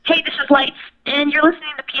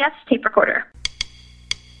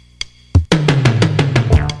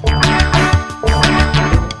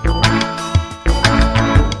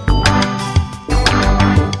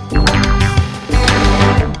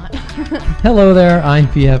Hello there, I'm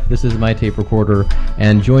PF. This is my tape recorder,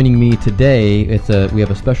 and joining me today, we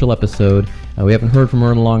have a special episode. We haven't heard from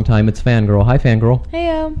her in a long time. It's Fangirl. Hi, Fangirl.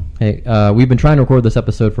 Heyo. Hey, we've been trying to record this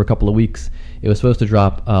episode for a couple of weeks. It was supposed to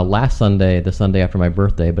drop last Sunday, the Sunday after my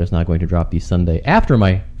birthday, but it's not going to drop the Sunday after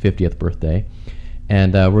my 50th birthday.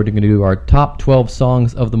 And we're going to do our top 12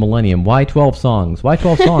 songs of the millennium. Why 12 songs? Why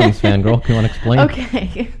 12 songs, Fangirl? Can you want to explain?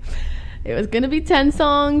 Okay. It was going to be 10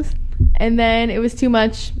 songs, and then it was too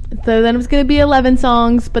much. So then it was going to be 11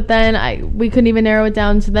 songs, but then we couldn't even narrow it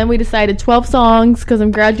down. So then we decided 12 songs because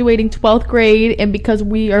I'm graduating 12th grade and because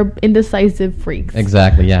we are indecisive freaks.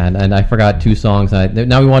 Exactly, yeah. And I forgot 2 songs.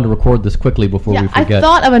 Now we wanted to record this quickly before we forget. I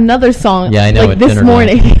thought of another song I know, this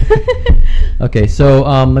morning. Okay, so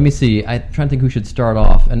let me see. I'm trying to think who should start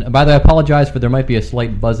off. And by the way, I apologize for there might be a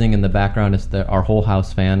slight buzzing in the background. It's our whole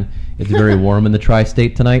house fan. It's very warm in the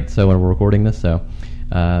tri-state tonight, so when we're recording this, so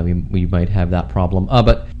we might have that problem.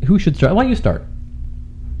 But who should start? Why don't you start?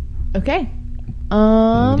 Okay.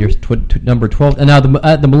 You're number 12. And now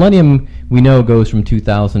the millennium we know goes from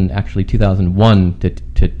 2001 to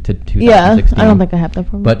 2016. Yeah, I don't think I have that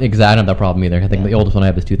problem. But I don't have that problem either. I think the oldest one I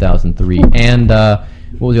have is 2003. And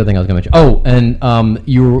what was the other thing I was going to mention? Oh, and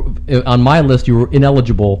you were on my list. You were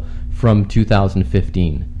ineligible from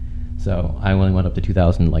 2015. So I only went up to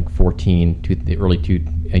 2014 to the early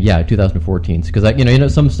 2014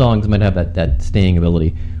 because some songs might have that staying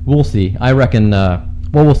ability. We'll see. I reckon.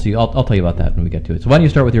 We'll see. I'll tell you about that when we get to it. So why don't you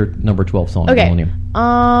start with your number 12 song? Okay. Millennium?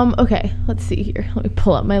 Okay. Let's see here. Let me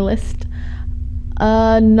pull up my list.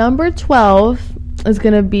 Number 12 is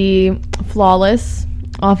gonna be "Flawless"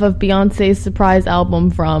 off of Beyonce's surprise album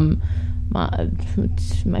from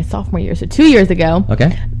my sophomore year, so 2 years ago.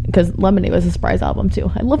 Okay. Because Lemonade was a surprise album too.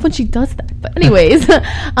 I love when she does that. But anyways,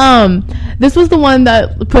 this was the one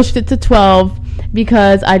that pushed it to 12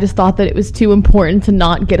 because I just thought that it was too important to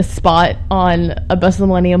not get a spot on a Best of the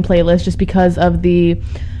Millennium playlist just because of the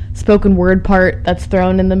spoken word part that's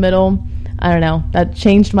thrown in the middle. I don't know. That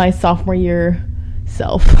changed my sophomore year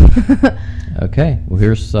self. Okay. Well,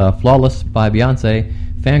 here's "Flawless" by Beyonce,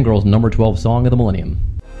 Fangirl's number 12 song of the millennium.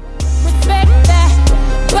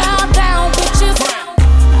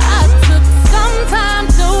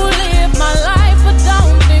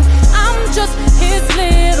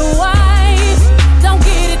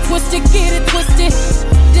 Get it twisted,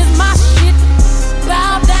 this my shit.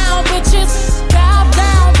 Bow down, bitches. Bow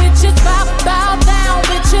down, bitches. Bow down,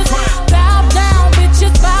 bitches. Bow down,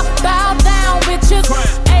 bitches. Bow down, bitches.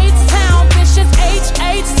 H-Town bitches.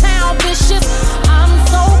 H-Town bitches. I'm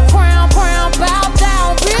so proud. Bow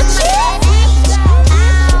down, bitches. Coming down.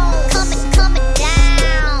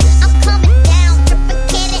 I'm coming down.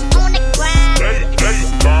 Triple it on the ground.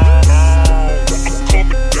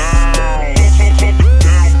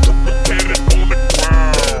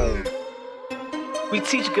 We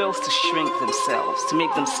teach girls to shrink themselves, to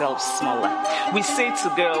make themselves smaller. We say to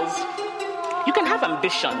girls, you can have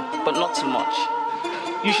ambition, but not too much.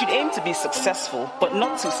 You should aim to be successful, but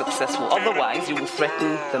not too successful, otherwise you will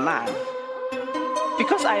threaten the man.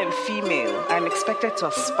 Because I am female, I'm expected to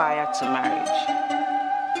aspire to marriage.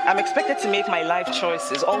 I'm expected to make my life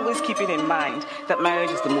choices, always keeping in mind that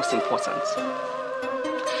marriage is the most important.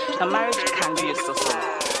 Now, marriage can be a source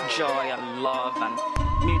of joy and love and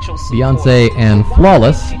mutual support. Beyonce and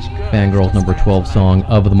 "Flawless," Fangirl's number 12 song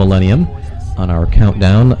of the millennium on our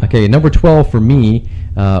countdown. Okay, number 12 for me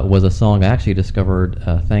was a song I actually discovered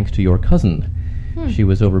thanks to your cousin. She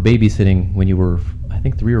was over babysitting when you were, I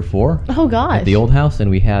think, 3 or 4. Oh, gosh. At the old house,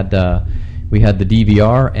 and we had the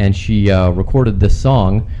DVR, and she recorded this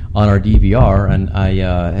song on our DVR, and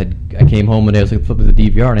I came home and I was flipping the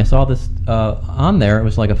DVR, and I saw this on there. It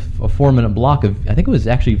was like a 4-minute block of, I think it was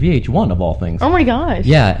actually VH1 of all things. Oh my gosh.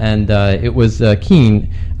 Yeah, and it was Keen,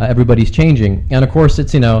 Everybody's Changing, and of course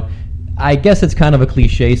it's, I guess it's kind of a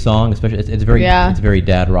cliche song, especially it's very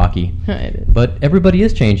dad rocky. It is. But everybody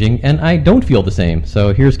is changing, and I don't feel the same.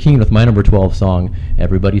 So here's Keen with my number 12 song,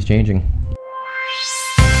 Everybody's Changing.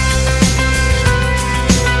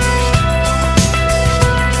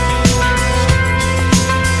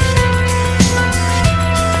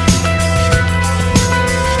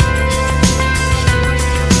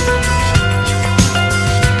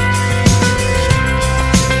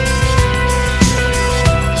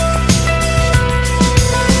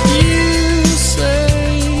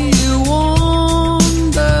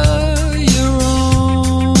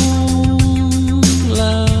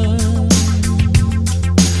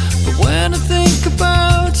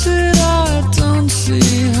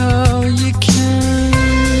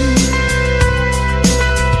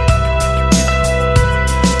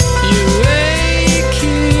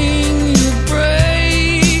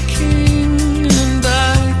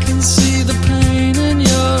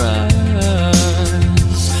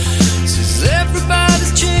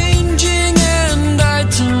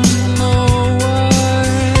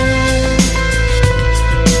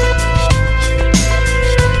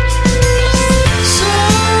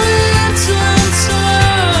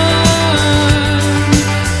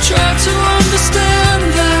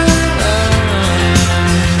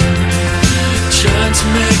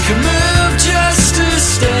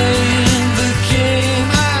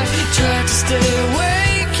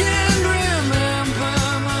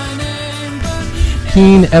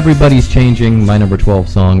 Keane, Everybody's Changing, my number 12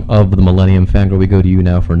 song of the Millennium. Fangirl, we go to you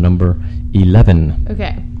now for number 11.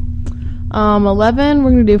 Okay. 11,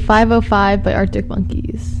 we're going to do 505 by Arctic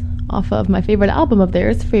Monkeys, off of my favorite album of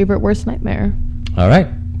theirs, Favorite Worst Nightmare. All right.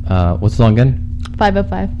 What's the song again?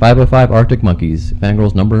 505. 505 Arctic Monkeys,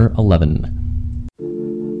 Fangirl's number 11.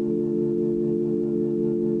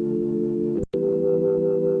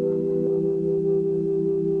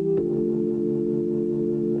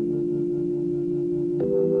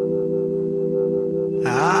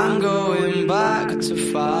 I'm going back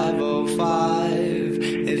to 505.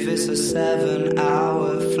 If it's a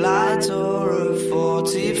 7-hour flight or a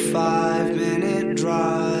 45-minute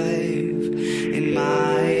drive, in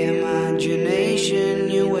my imagination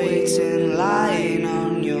you're waiting, lying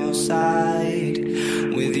on your side,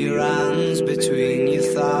 with your hands between your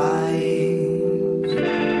thighs.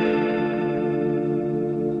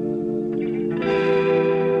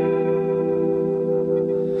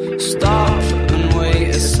 Stop and wait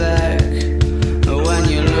a sec. When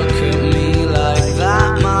you look at me like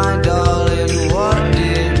that, my darling, what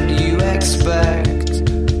did you expect?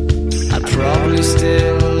 I'd probably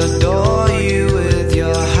still adore you with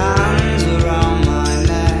your hands around my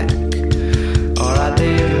neck, or I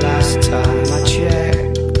did last time I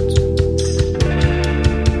checked.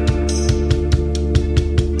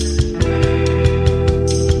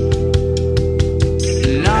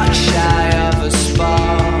 Not shy of a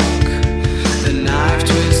spark. The knife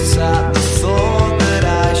twists at the thought that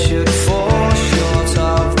I should fall short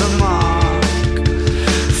of the mark.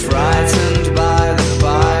 Frightened by the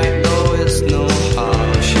bite, though it's no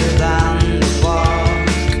harsher than the bark.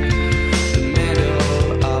 The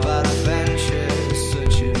middle of adventure,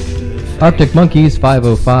 such a perfect. Arctic Monkeys,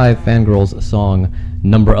 505, Fangirl's song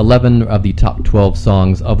number 11 of the top 12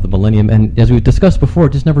 songs of the Millennium. And as we've discussed before,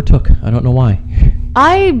 it just never took. I don't know why.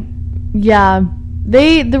 I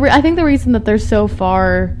think the reason that they're so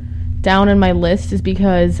far down in my list is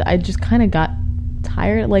because I just kind of got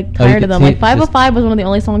tired of them. Like 505 was one of the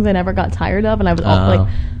only songs I never got tired of, and I was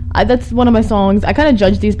that's one of my songs. I kind of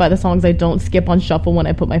judge these by the songs I don't skip on shuffle when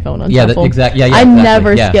I put my phone on shuffle. I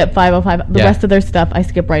never skip 505. The rest of their stuff I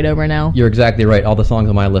skip right over now. You're exactly right. All the songs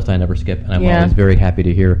on my list I never skip, and I'm always very happy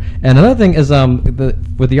to hear. And another thing is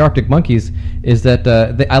with the Arctic Monkeys is that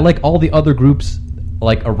I like all the other groups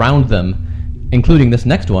like around them, including this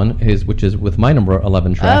next one, which is with my number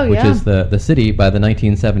 11 track, which is the City by the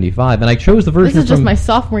 1975. And I chose the version This is just my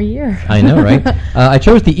sophomore year. I know, right? I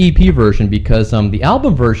chose the EP version because the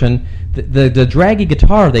album version, the draggy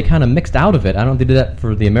guitar, they kind of mixed out of it. I don't know if they did that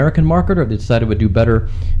for the American market or they decided it would do better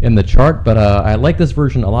in the chart, but I like this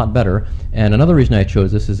version a lot better. And another reason I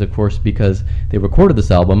chose this is, of course, because they recorded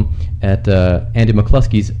this album at Andy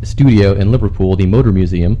McCluskey's studio in Liverpool, the Motor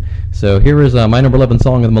Museum. So here is my number 11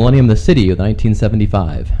 song of the Millennium, The City of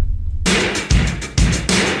 1975.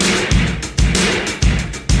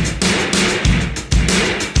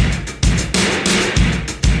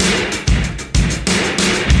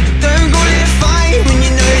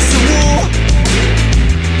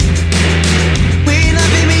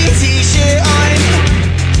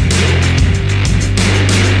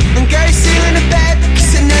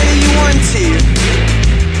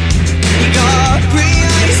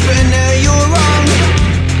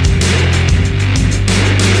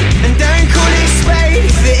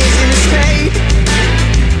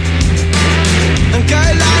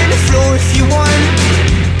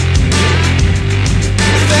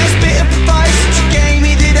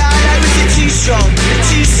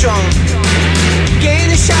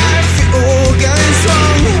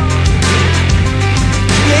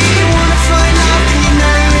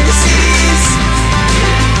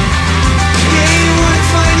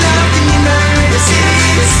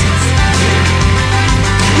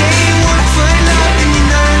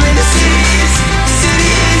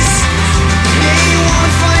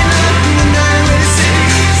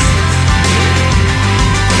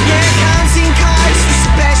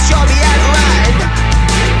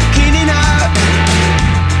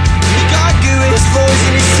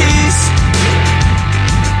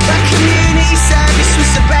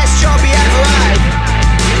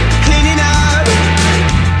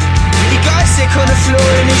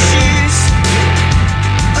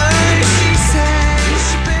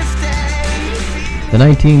 The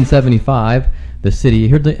 1975, The City. You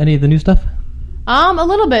heard any of the new stuff? A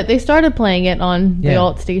little bit. They started playing it on the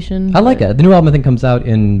alt station. I like it. The new album, I think, comes out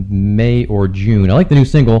in May or June. I like the new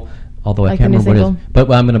single, although I can't remember what it is. But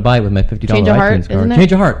I'm going to buy it with my $50 Change of Heart, iTunes card. isn't it?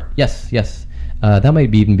 Change of Heart. Yes. That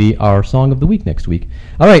might even be our song of the week next week.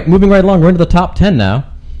 All right, moving right along. We're into the top 10 now.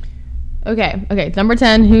 Okay. Number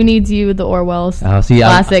 10, Who Needs You, the Orwells. See,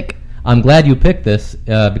 classic. I'm glad you picked this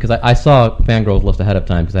because I saw Fangirls list ahead of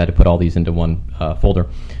time because I had to put all these into one folder.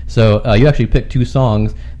 So you actually picked 2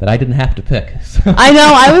 songs that I didn't have to pick. So I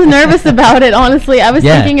know. I was nervous about it. Honestly, I was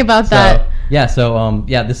thinking about that. So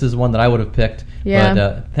this is one that I would have picked. Yeah.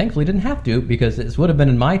 But thankfully didn't have to because this would have been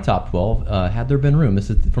in my top 12 had there been room. This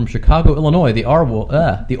is from Chicago, Illinois. The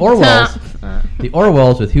Orwells. The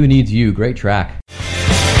Orwells with Who Needs You. Great track.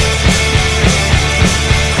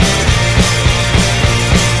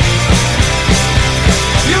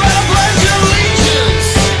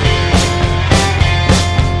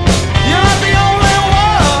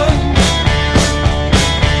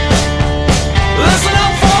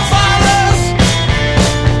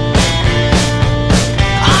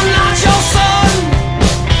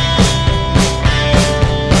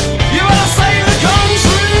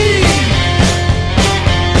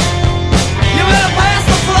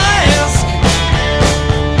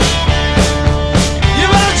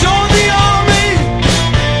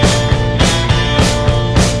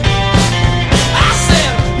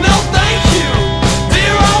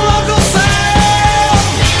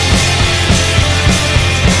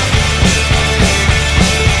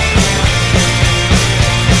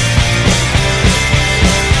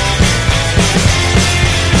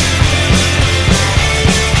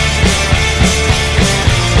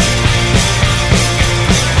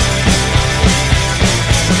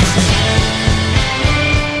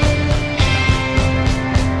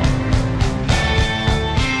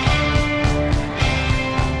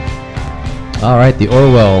 All right, the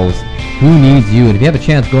Orwells, Who Needs You? And if you have a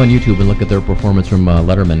chance, go on YouTube and look at their performance from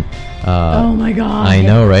Letterman. Oh my god! I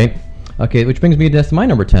know, right? Okay, which brings me to my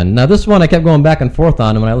number 10. Now, this one I kept going back and forth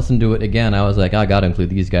on, and when I listened to it again, I was like, I got to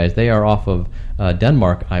include these guys. They are off of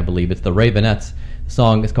Denmark, I believe. It's the Ravenettes. The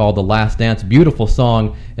song is called The Last Dance. Beautiful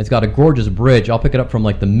song. It's got a gorgeous bridge. I'll pick it up from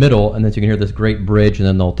like the middle, and then so you can hear this great bridge, and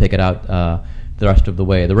then they'll take it out the rest of the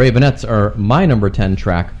way. The Ravenettes are my number 10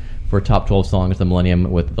 track for Top 12 Songs of the Millennium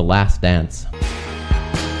with The Last Dance.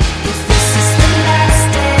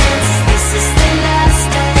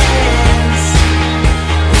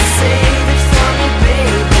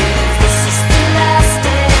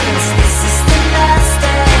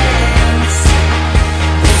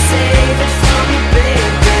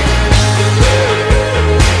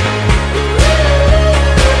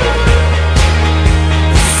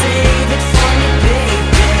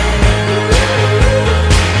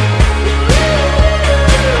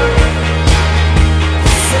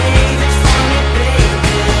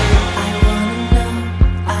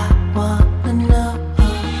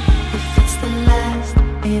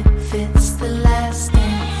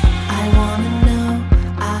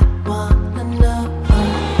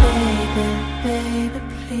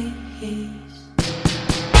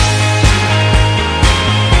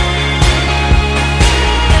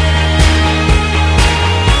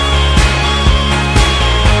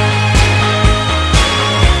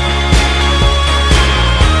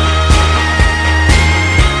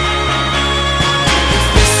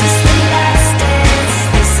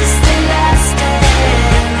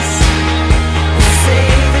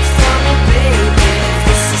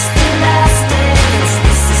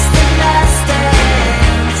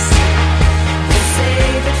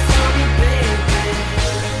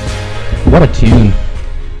 What a tune.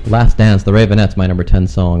 Last Dance, the Ravenettes, my number 10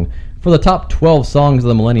 song. For the top 12 songs of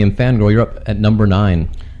the Millennium Fangirl, you're up at number 9.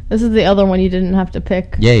 This is the other one you didn't have to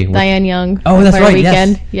pick. Yay. Diane Young. Oh, that's right.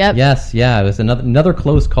 Weekend. Yes. Yep. Yes, yeah. It was another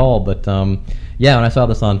close call, but yeah, when I saw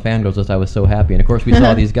this on Fangirls List, I was so happy. And of course, we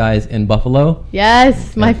saw these guys in Buffalo.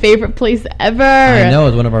 Yes, my favorite place ever. I know, it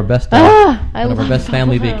was one of our best one of our best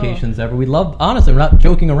family Buffalo. vacations ever. We love, honestly, we're not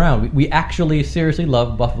joking around. We actually seriously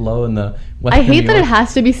love Buffalo and the Western I hate New that York. it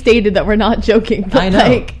has to be stated that we're not joking. But I know.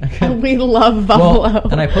 Like, we love Buffalo. Well,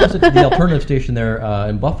 and I posted to the alternative station there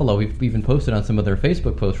in Buffalo. We've even posted on some of their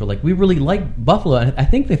Facebook posts. We're like, we really like Buffalo. And I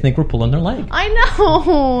think they think we're pulling their leg. I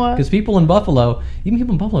know. Because people in Buffalo, even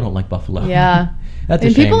people in Buffalo don't like Buffalo. Yeah. That's a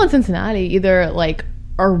and shame. people in Cincinnati either like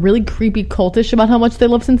are really creepy cultish about how much they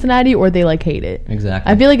love Cincinnati or they like hate it.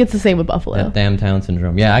 Exactly. I feel like it's the same with Buffalo. That damn town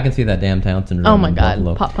syndrome. Yeah, I can see that damn town syndrome. Oh my in god,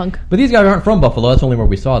 Buffalo. pop punk. But these guys aren't from Buffalo. That's only where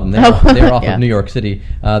we saw them. They're off Yeah. of New York City.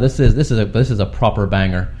 This is a proper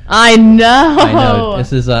banger. I know. I know.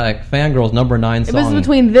 This is Fangirl's number 9 It song. was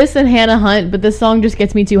between this and Hannah Hunt, but this song just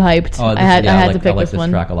gets me too hyped. Oh, I had to I pick like this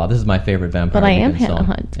one. track a lot. This is my favorite Vampire But I am Weekend Hannah song.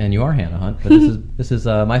 Hunt. And you are Hannah Hunt. But this is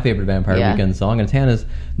my favorite Vampire Yeah. Weekend song, and it's Hannah's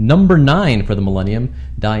number 9 for the Millennium,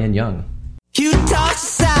 Diane Young. You toss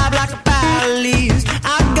aside like a pile of leaves.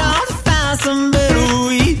 I gotta find some better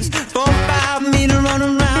weeds. 4 or 5 me to run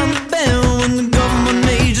around the bend when the government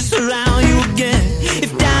may just surround you again.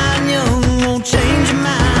 If Diane Young won't change your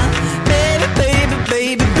mind,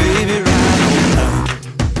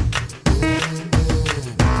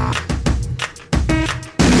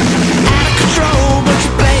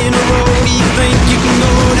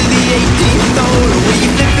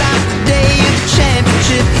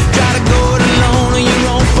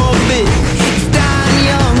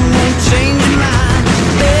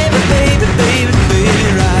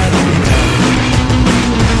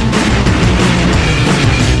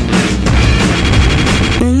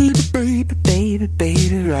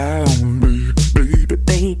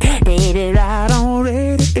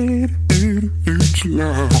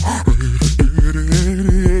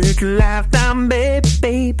 take a lifetime, baby,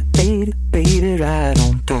 baby, baby, baby, right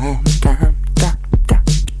on time, time, time, time,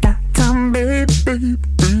 time, time, baby, baby,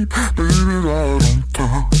 baby, baby, right on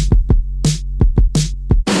time.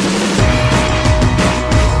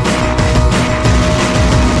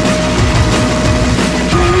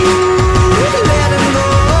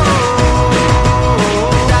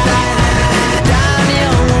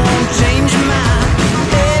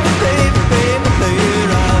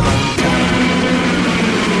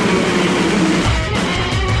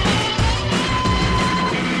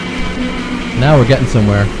 Now we're getting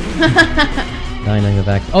somewhere. 9 of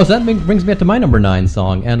Act. Oh, so that brings me up to my number 9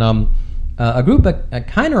 song, and a group that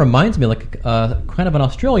kind of reminds me like kind of an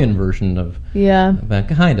Australian version of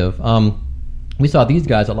kind of. We saw these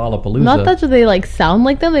guys at Lollapalooza. Not that they like sound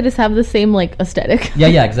like them; they just have the same like aesthetic.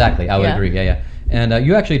 Yeah, exactly. I would agree. Yeah. And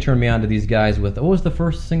you actually turned me on to these guys with what was the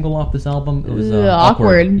first single off this album? It was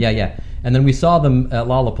Awkward. Yeah. And then we saw them at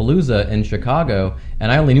Lollapalooza in Chicago,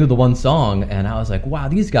 and I only knew the one song, and I was like, wow,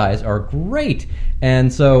 these guys are great.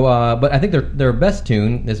 And so, but I think their best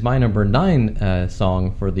tune is my number 9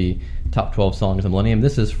 song for the top 12 songs of Millennium.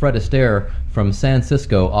 This is Fred Astaire from San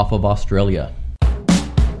Cisco off of Australia.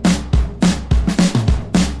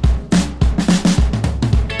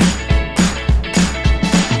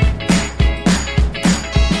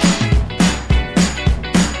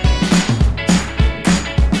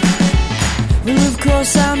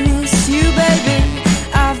 I miss you, baby.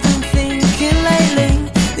 I've been thinking lately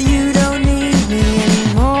that you don't need me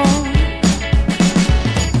anymore.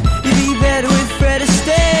 You'd be better with Fred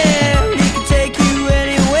Astaire. He could take you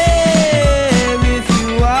anywhere if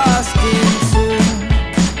you asked him to.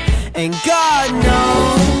 And God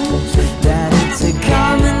knows that it's a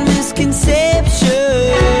common misconception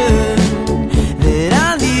that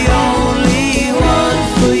I'm the only one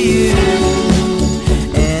for you.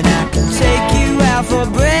 And I can take you out for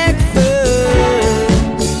breakfast,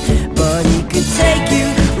 but he could take you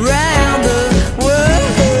round the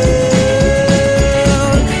world.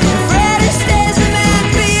 Fred Astaire's the man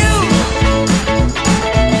for you.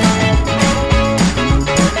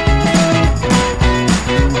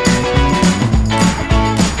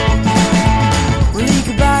 Well, he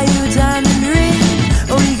could buy you a diamond ring,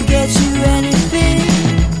 or he could get you anything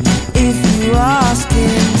if you asked him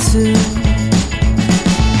to.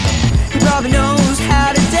 He probably knows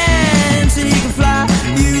how to dance, and he can fly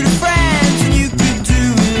you to France, and you could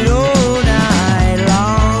do it all night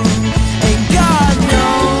long. And God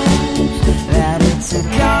knows that it's a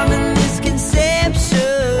common misconception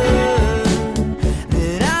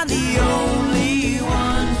that I'm the only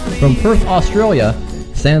one for From you. Perth, Australia,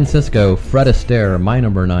 San Cisco, Fred Astaire, my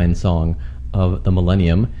number 9 song of the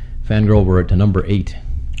Millennium. Fangirl, we're at number 8.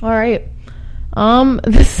 All right.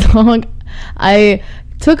 This song I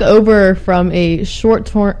took over from a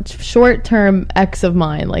short-term ex of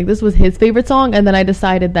mine. Like, this was his favorite song, and then I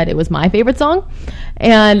decided that it was my favorite song.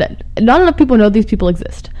 And not enough people know these people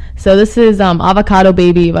exist. So this is Avocado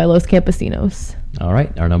Baby by Los Campesinos. All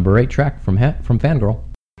right, our number 8 track from Fangirl.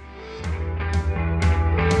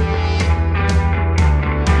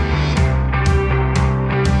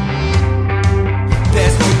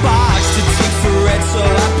 There's no box to tick for red, so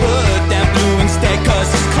I put that blue instead, 'cause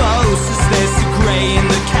it's closest. There's the gray in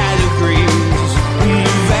the categories, and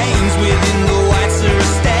the veins within the whites are a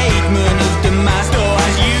statement of demise.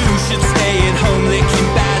 Otherwise you should stay at home licking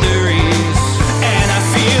batteries. And I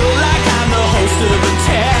feel like I'm the host of a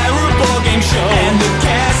terrible game show, and the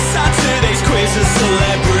guests on today's quiz are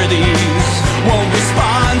celebrities. Won't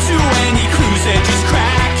respond to any clues, they're just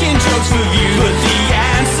cracking jokes for views. But the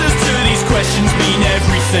answers to these questions mean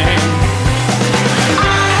everything.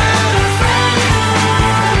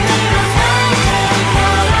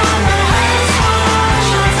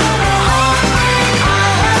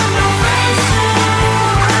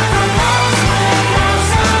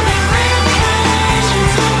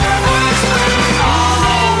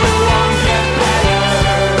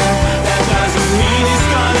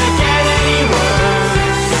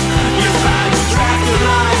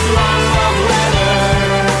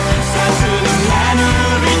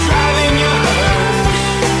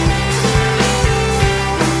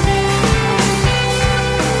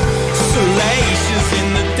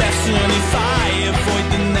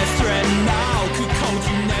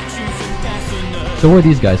 So where are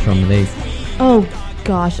these guys from? They, Oh,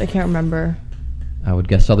 gosh, I can't remember. I would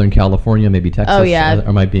guess Southern California, maybe Texas. Oh, yeah. Or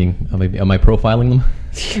am I profiling them?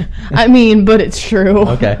 I mean, but it's true.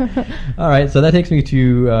 Okay. All right. So that takes me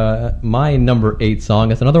to my number 8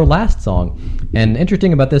 song. It's another Last song. And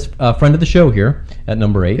interesting about this, friend of the show here at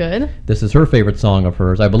number 8. Good. This is her favorite song of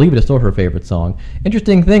hers. I believe it is still her favorite song.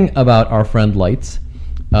 Interesting thing about our friend Lights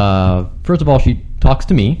First of all, she talks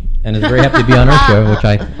to me and is very happy to be on our show, which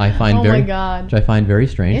I find Oh very my God. which I find very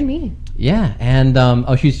strange. And me. Yeah, and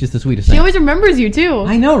she's just the sweetest She thing. always remembers you too.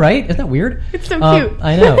 I know, right? Isn't that weird? It's so cute.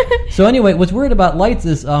 I know. So anyway, what's weird about Lights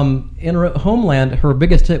is in her homeland, her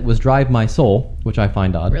biggest hit was "Drive My Soul," which I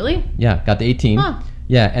find odd. Really? Yeah, got to 18. Huh.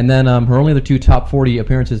 Yeah, and then her only other two top 40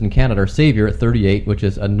 appearances in Canada are "Savior" at 38, which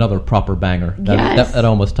is another proper banger. Yes. That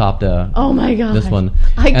almost topped Oh my god. this one.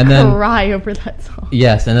 I And then- cry over that song.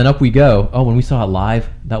 Yes, and then Up We Go. Oh, when we saw it live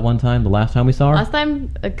that one time, the last time we saw her. Last time,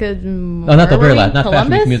 Oh, not the very last. Not Fashion Columbus?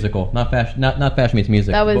 Meets Musical. Not Fashion Meets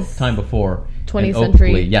Music. That was time before. 20th And century.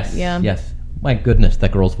 Oakley. Yes. Yeah. Yes. My goodness,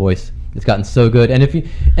 that girl's voice. It's gotten so good. And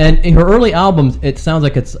in her early albums, it sounds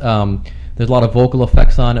like it's there's a lot of vocal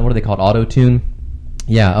effects on it. What do they call it? Auto tune.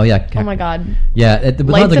 Yeah. Oh yeah. Oh my god. Yeah. It sounds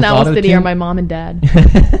Lights like in it's Owl City auto-tune. are my mom and dad.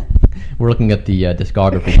 We're looking at the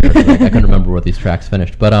discography here. 'Cause I couldn't remember what these tracks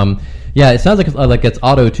finished, but yeah, it sounds like it's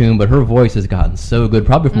auto tune, but her voice has gotten so good,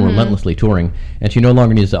 probably from relentlessly touring, and she no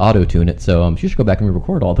longer needs to auto tune it. So she should go back and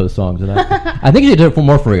re-record all those songs. And I think she did it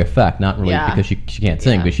more for effect, not really Yeah. because she can't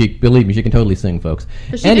sing. Yeah. But believe me, she can totally sing, folks.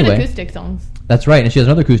 But she Anyway, did acoustic songs. that's right, and she has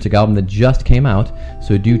another acoustic album that just came out,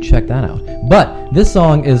 so do check that out. But this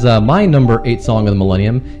song is my number 8 song of the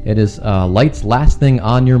millennium. It is Lights' Last Thing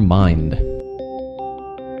on Your Mind.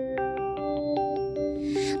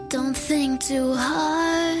 Don't think too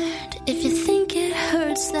hard if you think it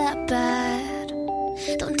hurts that bad.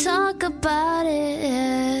 Don't talk about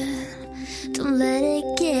it. Don't let it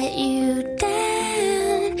get you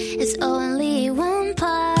down. It's only one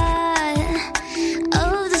part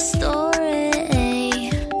of the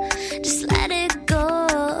story. Just let it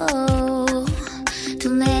go.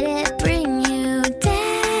 Don't let it bring you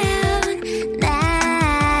down.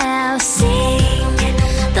 Now sing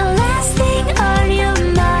the last thing on your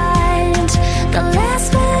mind, the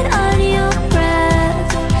last word on your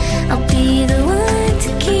breath. I'll be the one to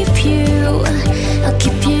keep you. I'll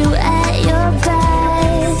keep you at your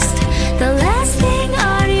best. The last thing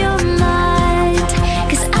on your mind,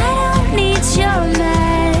 'cause I don't need your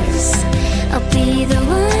mess. I'll be the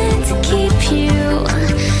one to keep you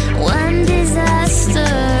one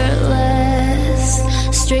disaster less.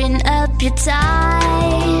 Straighten up your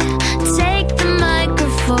tie, take the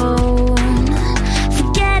microphone,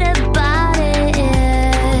 forget about it.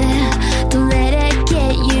 Don't let it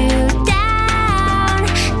get you down.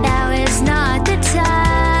 Now is not the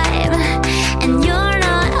time, and you're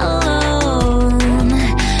not alone.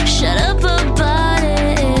 Shut up about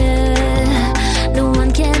it. No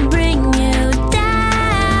one can bring you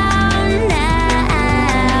down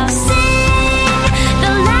now. Sing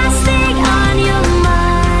the last thing on your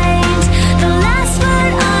mind, the last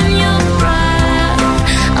word on your breath.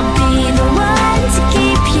 I'll be the one to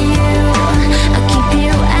keep you. I'll keep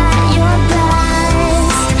you at your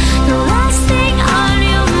best. The last thing on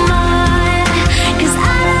your mind, 'cause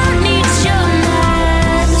I don't need your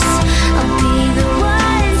mess. I'll be the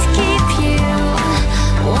one to keep you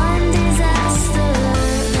one disaster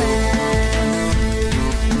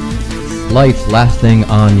less. Lights, Last Thing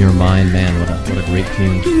on Your Mind. Man, what a great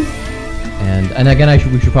tune. And again,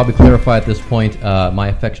 we should probably clarify at this point, my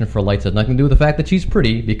affection for Lights has nothing to do with the fact that she's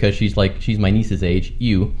pretty, because she's my niece's age,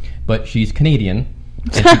 but she's Canadian,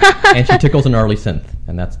 and she tickles an early synth,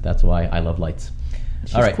 and that's why I love Lights.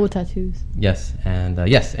 She's All right. cool tattoos. Yes, and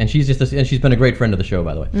she's and she's been a great friend of the show,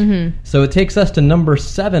 by the way. Mm-hmm. So it takes us to number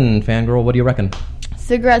 7, Fangirl. What do you reckon?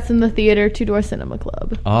 Cigarettes in the Theater, Two Door Cinema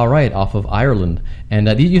Club. All right, off of Ireland. And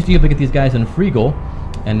these used to be able to get these guys in Freegal,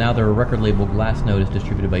 and now their record label Glassnote is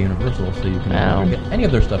distributed by Universal, so you can no Wow. longer get any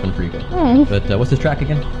of their stuff in Freegal. Oh. But what's this track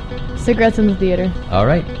again? Cigarettes in the Theater. All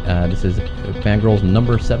right, this is Fangirl's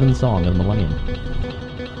number 7 song of the millennium.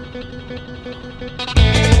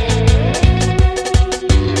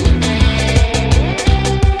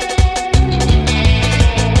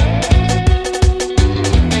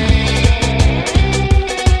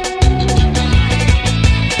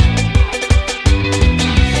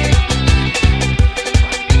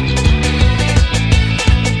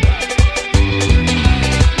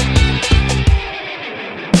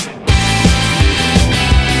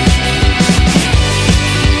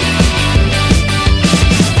 Cigarettes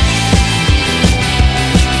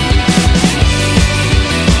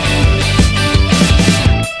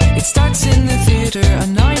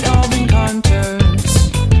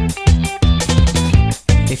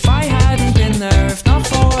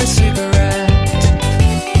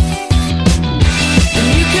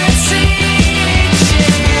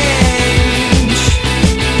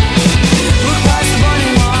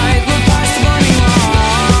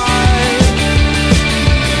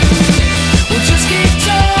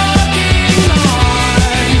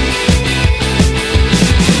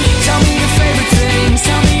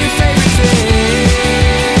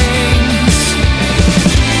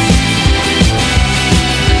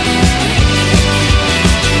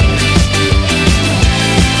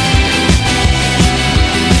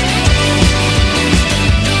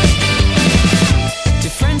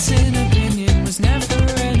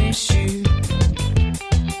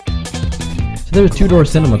So there's Two Door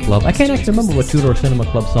Cinema Club. I can't actually remember what Two Door Cinema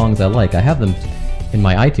Club songs I like. I have them in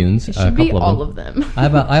my iTunes. It should be all of them. I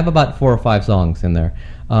have about 4 or 5 songs in there.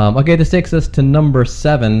 Okay, this takes us to number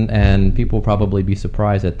 7, and people will probably be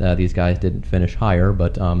surprised that these guys didn't finish higher,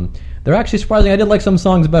 but they're actually surprising. I did like some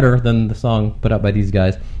songs better than the song put out by these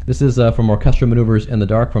guys. This is from Orchestral Maneuvers in the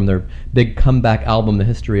Dark from their big comeback album, The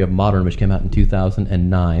History of Modern, which came out in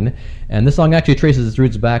 2009. And this song actually traces its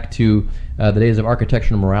roots back to the days of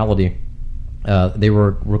Architecture and Morality. They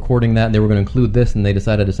were recording that, and they were going to include this, and they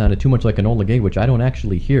decided it sounded too much like Enola Gay, which I don't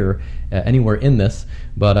actually hear anywhere in this.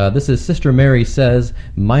 But this is Sister Mary Says,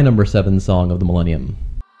 my number 7 song of the millennium.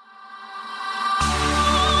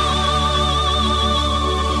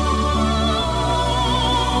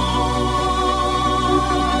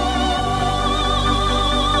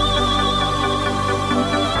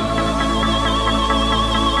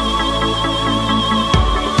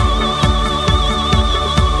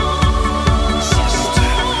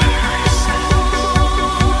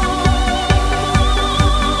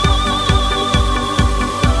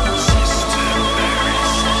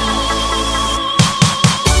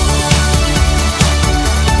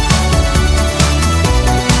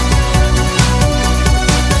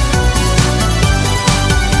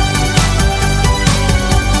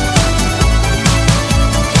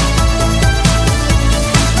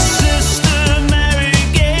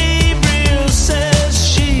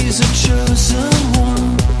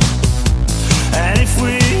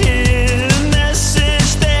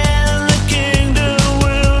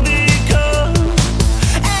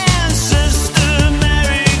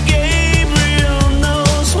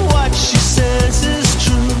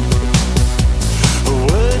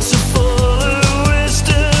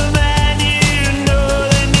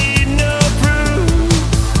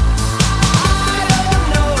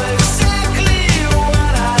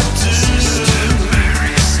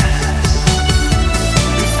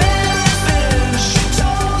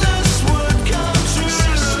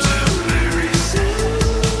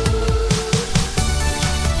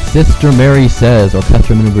 Sister Mary Says,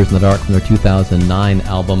 Orchestral Maneuvers in the Dark from their 2009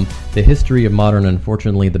 album, The History of Modern.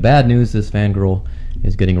 Unfortunately, the bad news is Fangirl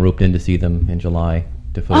is getting roped in to see them in July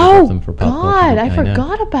to photograph them for Pop Culture. God, I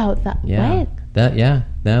forgot about that. Yeah. When?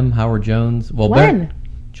 Them, Howard Jones. Well, when?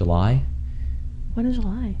 July. When is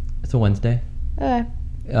July? It's a Wednesday. Okay.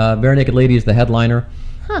 Bare Naked Lady is the headliner.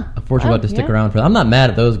 Huh. Unfortunately, about to stick around for that. I'm not mad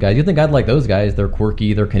at those guys. You think I'd like those guys? They're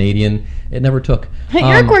quirky. They're Canadian. It never took.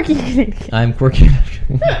 You're quirky Canadian. I'm quirky.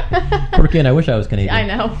 Quirky, and I wish I was Canadian. I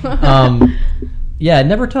know. Yeah, it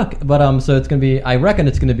never took. But so it's going to be. I reckon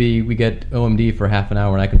it's going to be. We get OMD for half an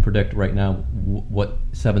hour, and I can predict right now what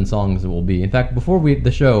 7 songs it will be. In fact, before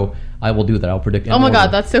the show, I will do that. I'll predict. Oh my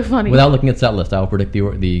God, that's so funny. Without looking at set list, I will predict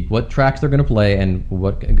the what tracks they're going to play and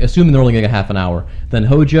what. Assuming they're only going to get half an hour, then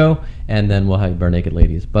Hojo, and then we'll have Bare Naked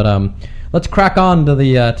Ladies. But let's crack on to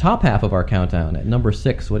the top half of our countdown at number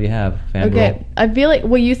 6. What do you have, Fangirl? Okay, I feel like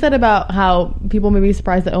what you said about how people may be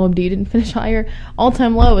surprised that OMD didn't finish higher. All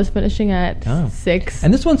Time Low is finishing at 6.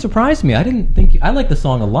 And this one surprised me. I didn't think I liked the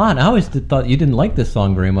song a lot. I always thought you didn't like this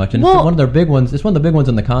song very much. And it's one of their big ones. It's one of the big ones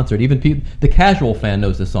in the concert. Even the casual fan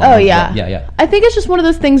knows this song. Oh yeah, yeah. I think it's just one of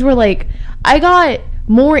those things where like I got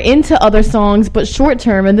more into other songs, but short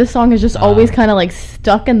term, and this song is just always kind of like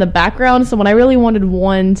stuck in the background. So when I really wanted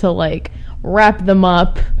one to like wrap them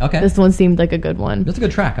up, this one seemed like a good one. That's a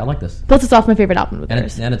good track. I like this. Plus, it's off my favorite album with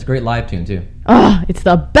theirs. And it's a great live tune too. It's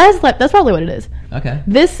the best live. That's probably what it is. Okay.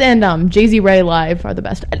 This and Jay-Z Ray live are the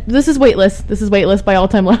best. This is Weightless. This is Weightless by All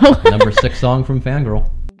Time Low. Number 6 song from Fangirl.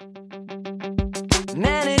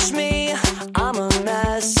 Manage me, I'm a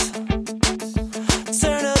mess.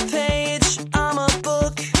 Turn a page, I'm a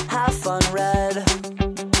book, have fun read.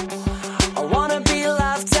 I wanna be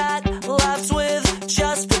laughed at, laughed with,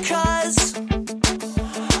 just because.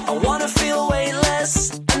 I wanna feel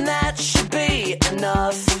weightless, and that should be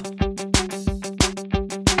enough.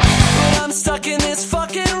 But I'm stuck in this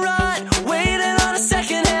fucking rut, waiting on a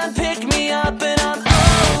second hand pick me up, and I'm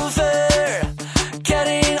over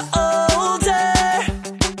getting older.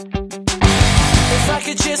 If I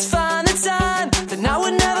could just find the time, then I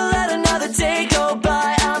would never let another day go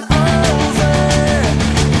by. I'm over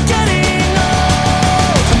getting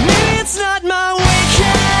old. For me, it's not my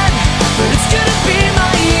weekend, but it's gonna be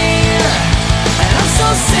my year. And I'm so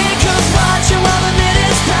sick of watching while the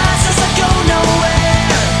minutes pass as I go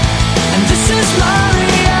nowhere. And this is my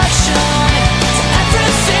reaction to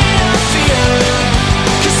everything I feel.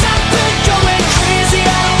 'Cause I've been going crazy,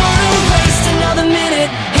 I don't wanna waste another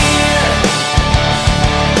minute here.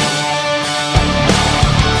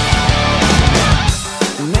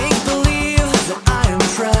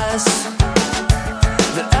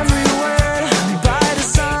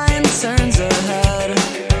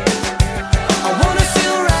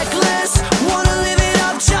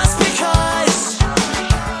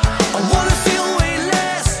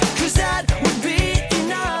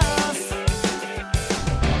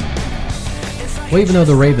 Well, even though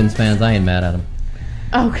the Ravens fans, I ain't mad at them.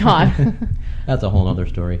 Oh God. That's a whole other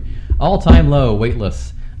story. All Time Low,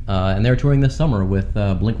 Weightless. And they're touring this summer with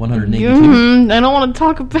Blink 182. I don't want to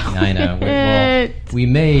talk about I know. it. Well, we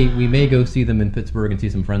may go see them in Pittsburgh and see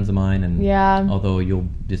some friends of mine. And Yeah. Although you'll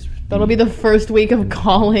just That'll be the first week of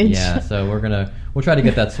college. Yeah. So we'll try to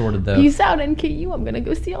get that sorted though. Peace out, NKU. I'm gonna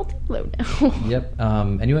go see All Time Low now. Yep.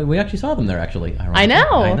 Anyway, we actually saw them there actually. I know.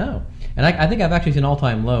 I know. And I think I've actually seen All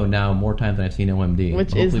Time Low now more times than I've seen OMD.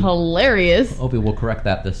 Which is hilarious. Hopefully we'll correct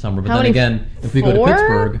that this summer. But How then many? again, if we go to 4?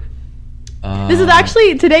 Pittsburgh. This is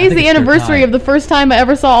actually, today is I think the it's their anniversary tie. of the first time I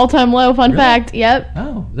ever saw All Time Low. Fun Really? fact. Yep.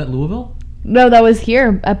 Oh, is that Louisville? No, that was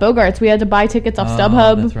here at Bogarts. We had to buy tickets off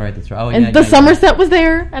StubHub. That's right. Oh, And yeah, the yeah, yeah. Somerset was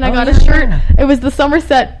there, and I Oh, got yeah, a shirt. yeah. It was the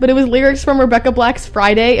Somerset, but it was lyrics from Rebecca Black's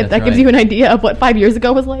Friday, if That's that gives right. you an idea of what 5 years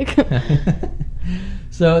ago was like.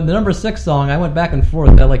 So the number 6 song, I went back and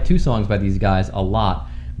forth. I like 2 songs by these guys a lot,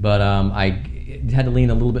 but I had to lean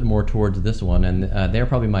a little bit more towards this one, and they're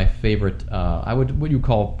probably my favorite. What you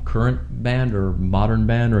call current band or modern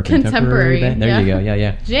band or contemporary Contemporary, band. There you go.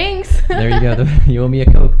 Yeah. Jinx. There you go. You owe me a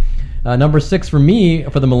Coke. Number 6 for me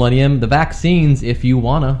for the millennium, The Vaccines, If You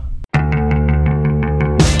Wanna.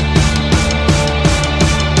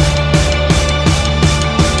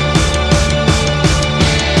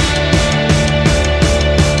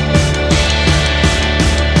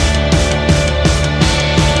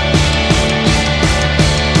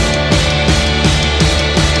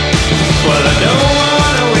 Well, I don't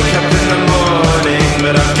wanna wake up in the morning,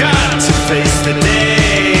 but I've got to face the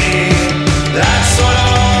day. That's what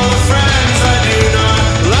all the friends I do not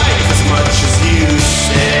like as much as you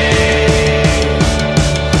say.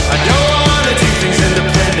 I don't wanna do things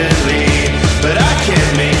independently, but I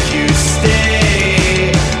can't make you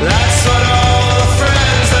stay. That's what all the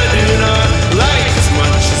friends I do not like as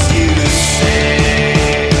much as you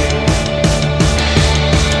say.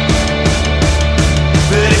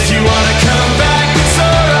 But if you wanna come back, it's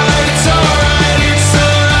alright, it's alright, it's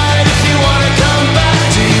alright. If you wanna come back,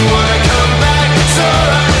 do you wanna come back? It's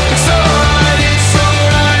alright, it's alright, it's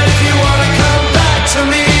alright. If you wanna come back to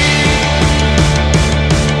me.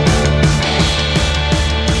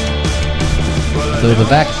 So The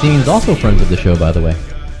Vaccines, also friends of the show, by the way.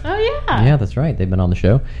 Oh, yeah. Yeah, that's right. They've been on the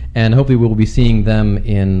show. And hopefully we'll be seeing them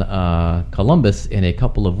in Columbus in a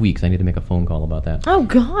couple of weeks. I need to make a phone call about that. Oh,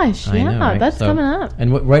 gosh. I know, right? That's So- coming up.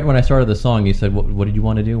 And right when I started the song, you said, what did you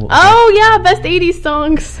want to do? What was Oh, yeah. Best 80s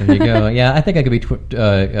songs. that? There you go. Yeah, I think I could be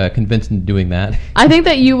convinced in doing that. I think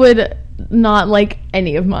that you would not like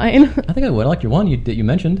any of mine. I think I would. I like your one that you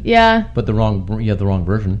mentioned. Yeah. But you have the wrong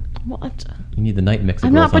version. What? You need the night mix.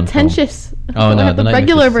 I'm not pretentious. Oh, no. I have the night mix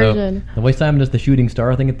regular is so- version. the way Simon does the shooting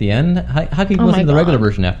star thing at the end, how can you Oh listen my to the regular God.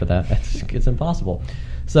 version after that? It's impossible.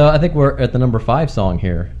 So I think we're at the number 5 song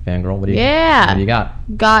here, Fangirl. What do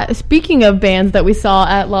you got? Speaking of bands that we saw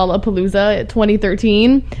at Lollapalooza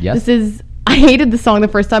 2013, Yes. I hated the song the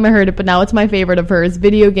first time I heard it, but now it's my favorite of hers,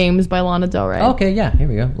 Video Games by Lana Del Rey. Okay, yeah, here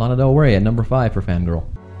we go. Lana Del Rey at number 5 for Fangirl.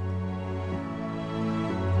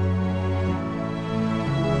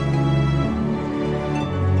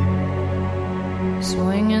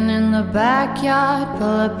 Swinging in the backyard, pull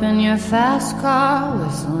up in your fast car,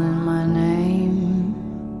 whistling my name.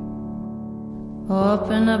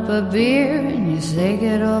 Open up a beer and you say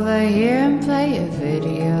get over here and play a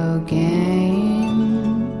video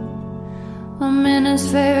game. I'm in his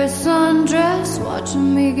favorite sundress,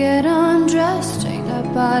 watching me get undressed, take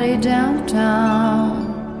that body downtown.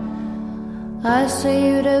 I say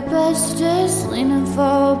you the bestest, leaning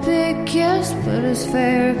for a big kiss, put his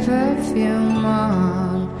favorite perfume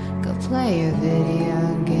on, go play a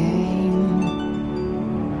video game.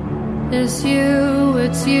 It's you,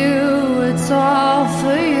 it's all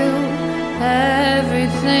for you.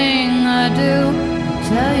 Everything I do, I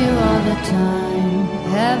tell you all the time.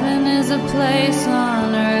 Heaven is a place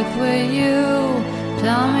on earth with you.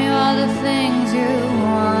 Tell me all the things you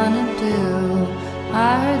wanna do. I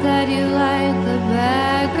heard that you like the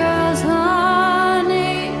bad girls,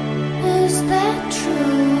 honey. Is that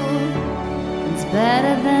true? It's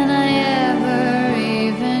better than I ever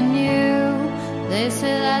even knew. They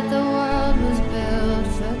say that the world was built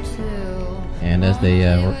for two. And as they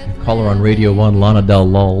call her on Radio 1, Lana Del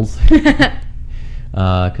Lulls.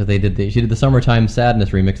 Because she did the Summertime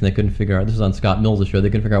Sadness remix, and they couldn't figure out, this was on Scott Mills' show, they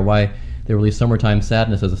couldn't figure out why they released Summertime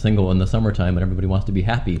Sadness as a single in the summertime, and everybody wants to be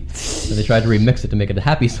happy. So they tried to remix it to make it a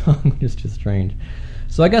happy song, which is just strange.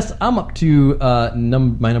 So I guess I'm up to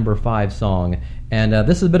my number 5 song, and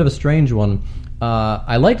this is a bit of a strange one.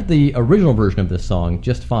 I liked the original version of this song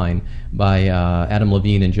just fine by Adam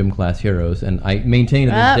Levine and Gym Class Heroes, and I maintain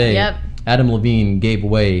to this day Yep. Adam Levine gave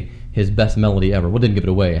away his best melody ever. Well, didn't give it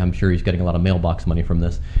away. I'm sure he's getting a lot of mailbox money from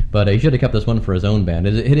this. But he should have kept this one for his own band.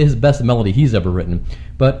 It is his best melody he's ever written.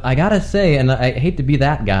 But I gotta say, and I hate to be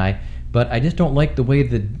that guy, but I just don't like the way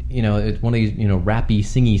that, it's one of these, rappy,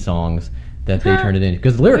 singy songs that they turned it in.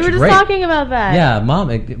 Because the lyrics We were are just great. talking about that. Yeah, Mom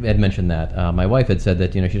had mentioned that. My wife had said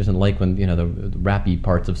that, she doesn't like when, the rappy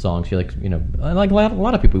parts of songs. She likes, like a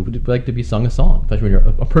lot of people would like to be sung a song, especially when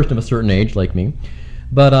you're a person of a certain age like me.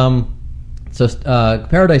 But, so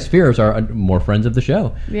Paradise Fears are more friends of the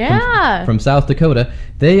show. Yeah. From South Dakota.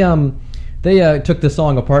 They took the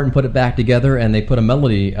song apart and put it back together, and they put a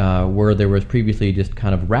melody where there was previously just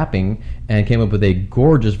kind of rapping, and came up with a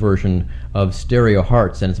gorgeous version of Stereo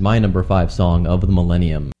Hearts, and it's my number 5 song of the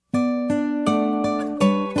millennium.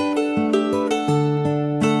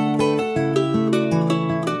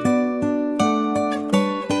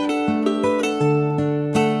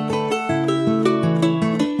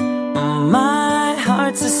 My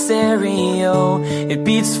heart's a stereo, it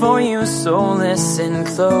beats for you, so listen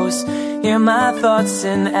close. Hear my thoughts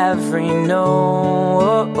in every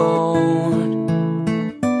note.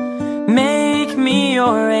 Make me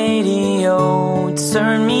your radio,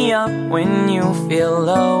 turn me up when you feel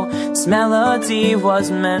low. This melody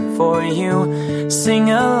was meant for you,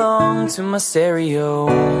 sing along to my stereo.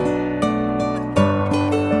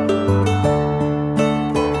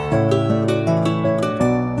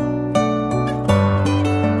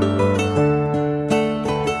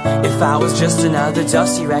 If I was just another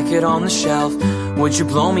dusty record on the shelf, would you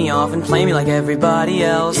blow me off and play me like everybody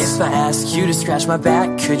else? If I asked you to scratch my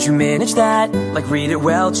back, could you manage that? Like read it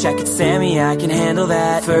well, check it Sammy, I can handle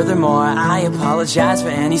that. Furthermore, I apologize for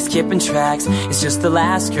any skipping tracks. It's just the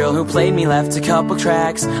last girl who played me left a couple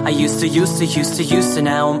cracks. I used to,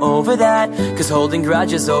 now I'm over that. Cause holding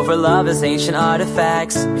grudges over love is ancient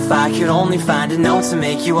artifacts. If I could only find a note to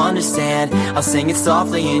make you understand, I'll sing it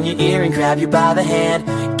softly in your ear and grab you by the hand.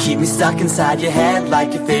 Keep me stuck inside your head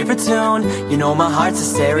like your favorite tune. You know my heart's a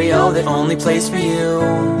stereo that only plays for you.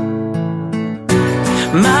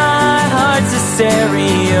 My heart's a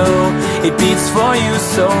stereo, it beats for you,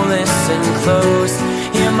 so listen close.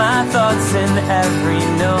 Hear my thoughts in every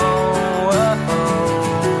note.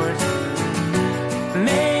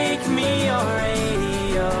 Make me your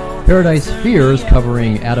radio. Paradise Fears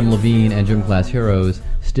covering Adam Levine and Gym Class Heroes'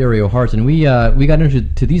 Stereo Hearts, and we got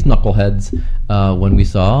introduced to these knuckleheads when we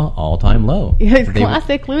saw All Time Low. Yeah, it's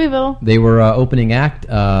classic Louisville. They were opening act,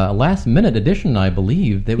 last minute edition, I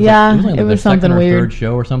believe. It was it was something second or weird. third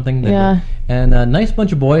show or something. Yeah. And a nice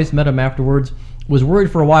bunch of boys, met them afterwards. Was worried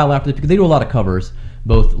for a while after, because they do a lot of covers,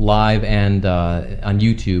 both live and on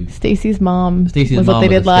YouTube. Stacy's mom was mom what they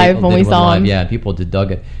did live when we saw him. Yeah, people did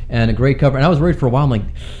dug it. And a great cover. And I was worried for a while. I'm like,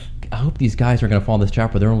 I hope these guys are going to fall in this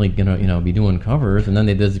trap where they're only going to, be doing covers. And then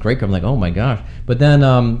they did this great cover. I'm like, oh my gosh. But then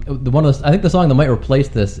I think the song that might replace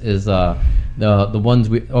this is the ones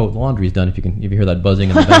the laundry's done. If you hear that buzzing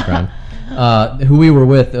in the background. Who we were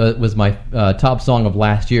with was my top song of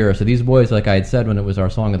last year. So these boys, like I had said when it was our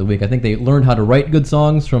song of the week, I think they learned how to write good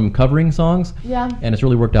songs from covering songs. Yeah. And it's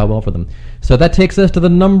really worked out well for them. So that takes us to the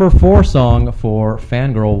number 4 song for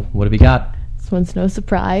Fangirl. What have you got? This one's no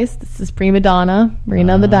surprise. This is Prima Donna,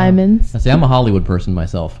 Marina and the Diamonds. See, I'm a Hollywood person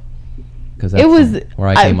myself. Because that's where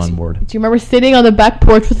I came on board. Do you remember sitting on the back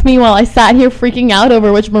porch with me while I sat here freaking out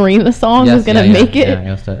over which Marina song was going to make it?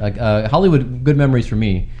 Yeah, Hollywood, good memories for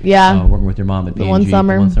me. Yeah. Working with your mom at P&G. The one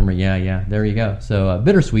summer. Yeah. There you go. So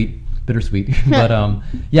bittersweet. But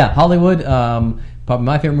Hollywood, probably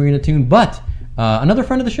my favorite Marina tune. But another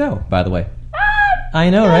friend of the show, by the way. I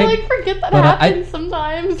know, right? I forget that happens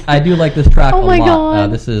sometimes. I do like this track a lot. Oh my God.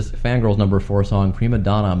 This is Fangirl's number 4 song, Prima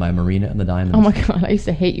Donna by Marina and the Diamonds. Oh my God, I used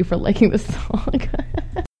to hate you for liking this song.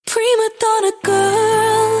 Prima donna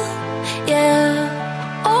girl,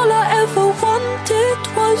 yeah. All I ever wanted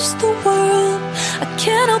was the world. I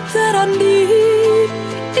can't help that I need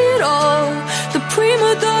it all. The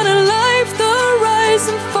prima donna life, the rise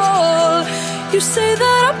and fall. You say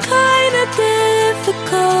that I'm kinda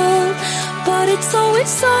difficult, but it's always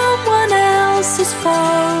someone else's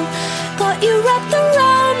fault. Got you wrapped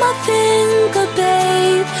around my finger,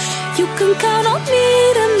 babe. You can count on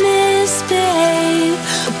me to misbehave.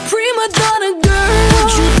 A prima donna girl,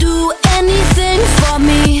 would you do anything for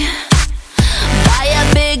me? Buy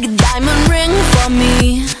a big diamond ring for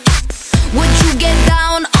me? Would you get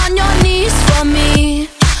down on your knees for me?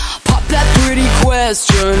 Pop that pretty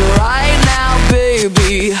question right now,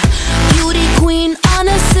 baby. Beauty queen on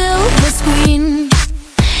a silver screen,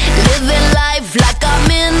 living life like I'm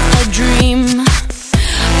in a dream.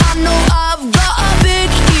 I know I've got a big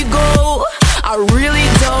ego, I really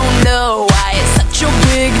don't know why it's such a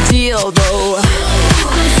big deal though. You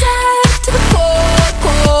can say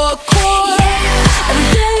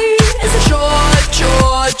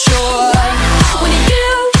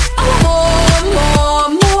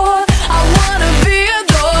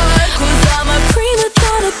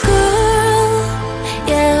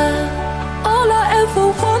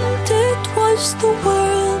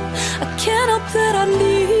can't help that I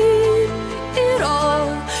need it all.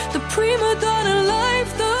 The prima donna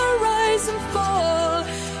life, the rise and fall.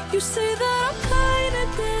 You say that I'm kinda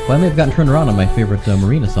dead. Well, I may have gotten turned around on my favorite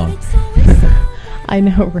Marina song. I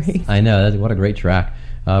know, right? I know, what a great track.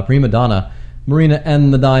 Prima Donna, Marina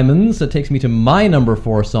and the Diamonds. That takes me to my number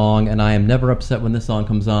 4 song, and I am never upset when this song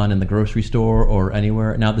comes on in the grocery store or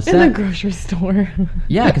anywhere. Now the In the grocery store.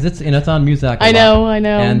 yeah, because it's on Muzak. I know.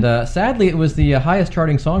 And sadly, it was the highest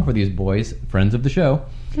charting song for these boys, friends of the show.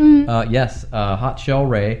 Yes, Hot Shell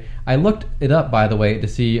Ray. I looked it up, by the way, to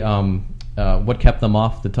see what kept them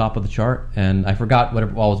off the top of the chart, and I forgot what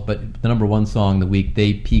it was, but the number 1 song the week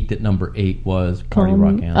they peaked at number 8 was Party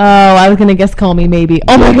Rock Anthem. Oh, I was gonna guess Call Me Maybe.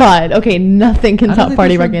 Oh my god. Okay, nothing can top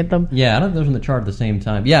Party Rock Anthem. Yeah, I don't think those were in the chart at the same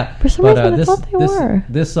time. Yeah, For some reason, I thought they were.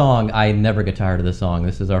 This song, I never get tired of this song.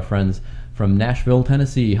 This is our friends from Nashville,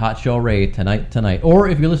 Tennessee, Hot Shell Ray, Tonight. Or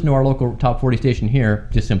if you listen to our local top 40 station here,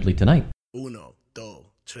 just simply Tonight. Uno, dos,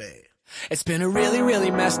 tres. It's been a really, really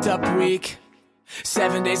messed up week.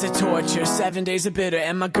 7 days of torture, 7 days of bitter,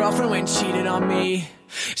 and my girlfriend went and cheated on me.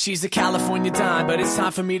 She's a California dime, but it's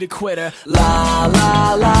time for me to quit her. La,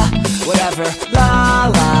 la, la, whatever.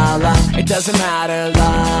 La, la, la, it doesn't matter.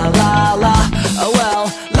 La, la, la, oh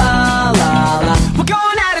well. La, la, la, we're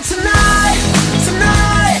going at it tonight,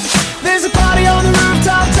 tonight. There's a party on the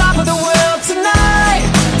rooftop, top of the world tonight,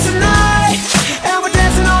 tonight. And we're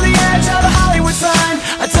dancing on the edge of the Hollywood sign.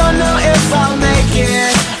 I don't know if I'll make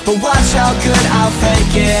it, but watch how good I'll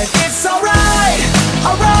fake it. It's alright,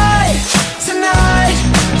 tonight,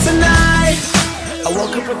 tonight. I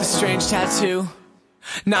woke up with a strange tattoo.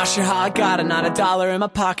 Not sure how I got it, not $1 in my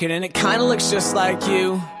pocket, and it kinda looks just like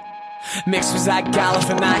you. Mixed with Zach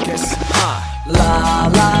Galifianakis. La,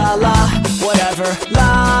 la, la, whatever.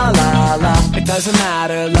 La, la, la, it doesn't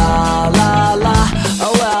matter. La, la, la,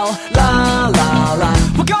 oh well. La, la, la,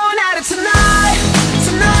 we're going at it tonight,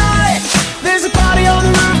 tonight. There's a party on the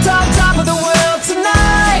rooftop, top of the world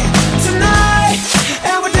tonight, tonight.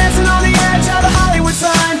 And we're dancing on the edge of the Hollywood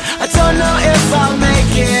sign. I don't know if I'll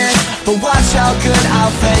make it, but watch how good I'll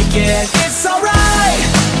fake it. It's alright,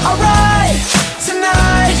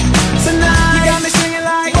 tonight, tonight. You got me singing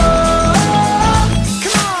like, oh,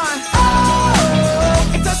 come on,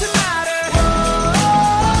 oh, it doesn't matter,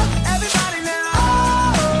 oh, everybody now,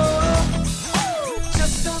 oh,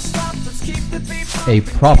 just don't stop, let's keep the beat. A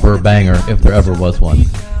proper banger, if there ever was one.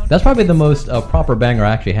 That's probably the most proper banger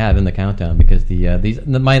I actually have in the countdown, because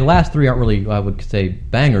my last 3 aren't really, I would say,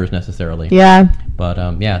 bangers necessarily. Yeah. But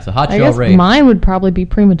yeah, so Hot I Shell guess Ray. mine would probably be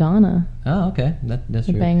Prima Donna. Oh, okay, that's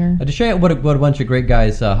true. Banger. To show you what a bunch of great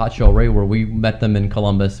guys Hot Shell Ray were. We met them in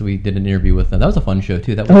Columbus. We did an interview with them. That was a fun show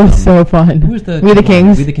too. That was so fun. Who's the We the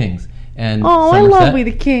Kings? We the Kings. And Oh, I love We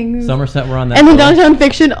the Kings. Somerset were on that. And then show. Downtown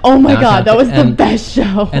Fiction. Oh my Downtown god, that was Fiction. the best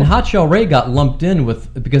show. And Hot Shell Ray got lumped in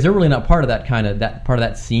with, because they're really not part of that part of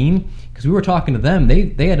that scene. Because we were talking to them,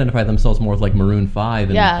 they identified themselves more as like Maroon 5.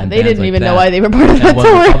 And, Yeah, and they bands didn't like even that. know why they were part of And that One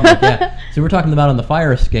Republic, tour. yeah. So we were talking about on the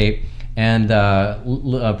Fire Escape, and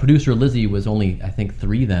producer Lizzie was only, I think,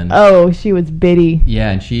 3 then. Oh, she was bitty.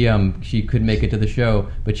 Yeah, and she couldn't make it to the show,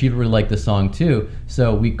 but she really liked the song too.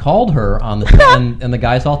 So we called her on the show, and the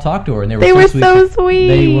guys all talked to her, and They were so sweet.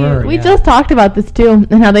 They were. We yeah. just talked about this too,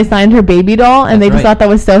 and how they signed her baby doll, and That's they just right. thought that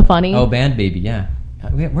was so funny. Oh, Band Baby, yeah.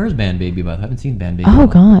 Where's Band Baby? By the way? I haven't seen Band Baby. Oh, in a while.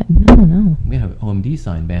 god, I don't know. We have OMD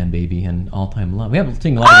signed Band Baby and All Time Love. We have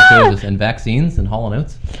seen a lot of the shows and Vaccines and Hall &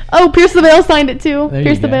 Oates. Oh, Pierce the Veil signed it too. There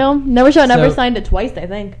Pierce you the go. Veil. Never Show Never So- signed it twice, I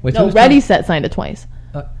think. Wait, so no, who's Ready talking- Set signed it twice.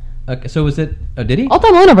 Okay, so was it? Did he? All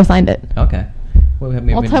Time Low never signed it. Okay. Well,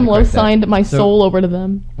 maybe All Time Low correct that. signed my So- soul over to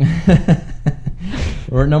them.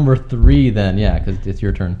 We're at number 3 then, yeah, because it's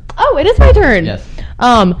your turn. Oh, it is my turn. Yes.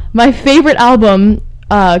 My favorite album,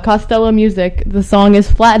 Costello Music. The song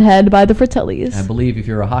is Flathead by the Fratellis. I believe if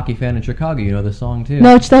you're a hockey fan in Chicago, you know the song too.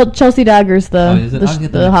 No, it's Chelsea Daggers, Oh, is it? I was the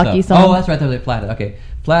getting that mixed hockey up. song. Oh, that's right. That was like Flathead. Okay,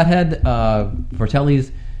 Flathead,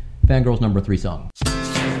 Fratelli's, Fangirls number 3 song.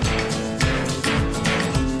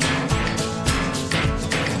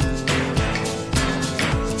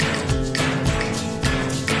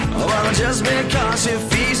 Well, just because she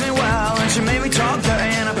feeds me well and she made me talk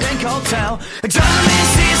dirty in a pink hotel, it doesn't mean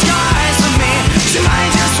she's got eyes for me. She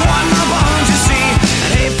might just want my bones, you see.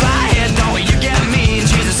 And hey, flyhead, don't you get me?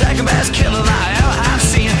 She's the second best killer that I ever have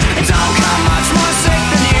seen. It don't come much more sick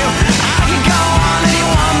than you. I can go on and you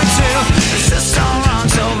want me to. It's just so wrong,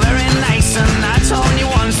 so very nice. And I told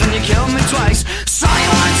you once and you killed me twice. Saw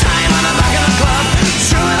you one time on the back of the club,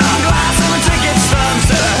 chewing on glass and the ticket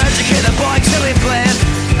stubs. Heard you kill the boy till he bled.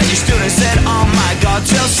 And you stood and said, oh my god,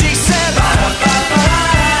 till she said,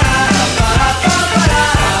 ba-da-ba-ba-da-da-ba-da-ba-da.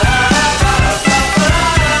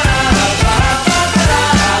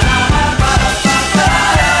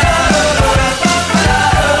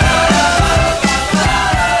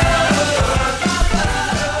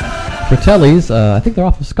 Fratellis, I think they're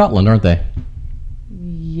off of Scotland, aren't they?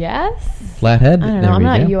 Yes. Flathead. I don't know. There I'm we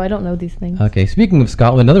not go. you. I don't know these things. Okay, speaking of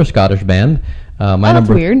Scotland, another Scottish band. My that's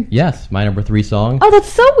number, weird. Yes, my number 3 song. Oh,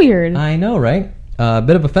 that's so weird. I know, right? A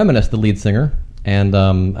bit of a feminist, the lead singer, and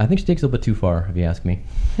I think she takes it a bit too far, if you ask me.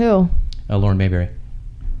 Who? Lauren Mayberry.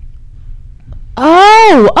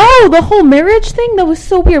 Oh, the whole marriage thing? That was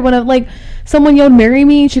so weird. When someone yelled "marry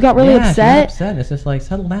me," she got really She got upset. upset. It's just like,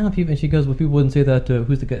 settle down, people. And she goes, well, people wouldn't say that.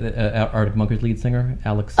 Who's the guy, Arctic Monkeys lead singer?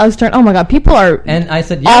 Alex. Alex Turner. Oh my God, people are And I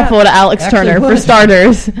said, awful to Alex actually Turner for would.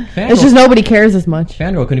 starters. Fangirl. It's just nobody cares as much.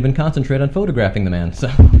 Fangirl couldn't even concentrate on photographing the man. So.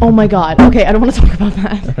 Oh my God. Okay, I don't want to talk about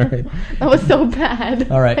that. All right. That was so bad.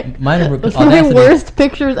 All right, my number. Those are my worst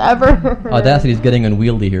pictures ever. Audacity's getting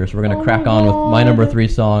unwieldy here, so we're going to crack on with my number 3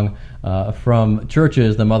 song from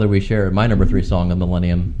Churches, The Mother We Shared. My number 3 song, The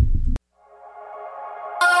Millennium.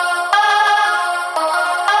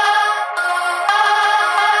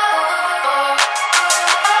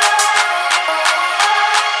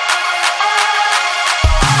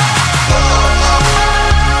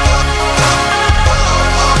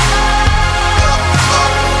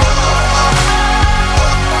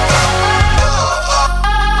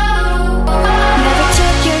 Never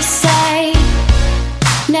took your side,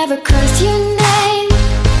 never cursed your name.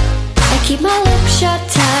 I keep my lips shut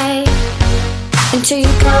tight until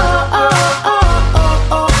you go.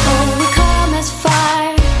 We come as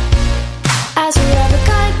far as we're ever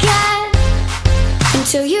gonna get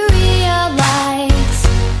until you realize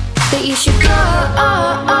that you should go.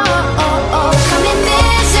 Come in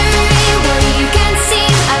misery where you can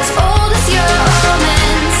seem as old as your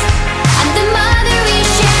omens, and the mother we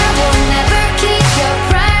share will never keep your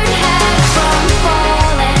proud head from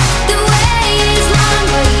falling. The way is long,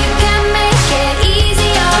 but you can make it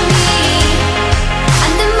easy on me,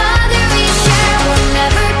 and the mother we share will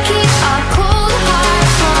never keep our cold heart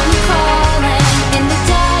from calling. In the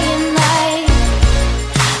dying light,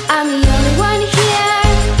 I'm the only one here,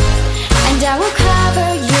 and I will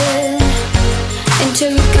cover you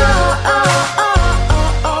until you go.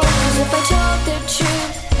 'Cause if I told the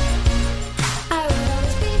truth, I would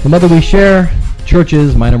always be. The Mother We Share,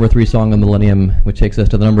 Churches, my number 3 song, The Millennium, which takes us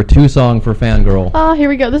to the number 2 song for Fangirl. Oh, here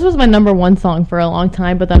we go. This was my number 1 song for a long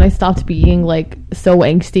time, but then I stopped being so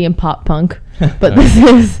angsty and pop punk. But this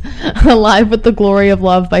is Alive with the Glory of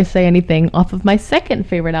Love by Say Anything off of my second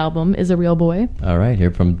favorite album, Is a Real Boy. All right,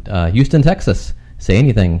 here from Houston, Texas. Say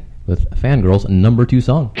Anything with Fangirl's number 2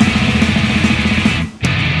 song.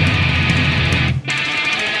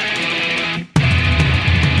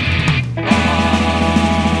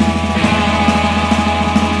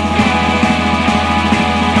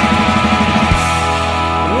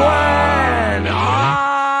 When I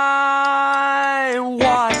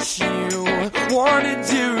watch you, wanna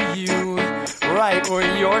do you right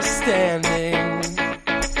where you're standing.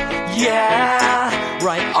 Yeah,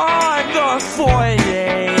 right on the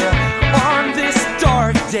foyer, on this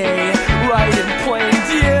dark day, right in plain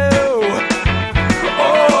view.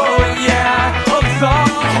 Oh yeah, of the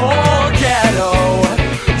whole ghetto,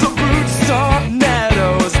 the rooftop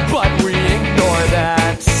meadows, but we ignore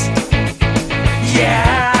that.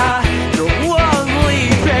 Yeah, you're lonely,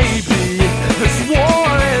 baby. This war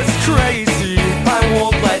is crazy. I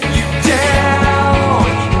won't let you down.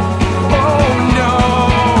 Oh no,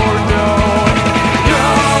 no, no.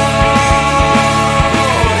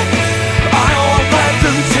 I won't let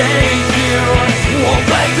them take you. Won't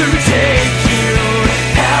let them take you.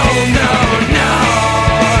 Hell no, no.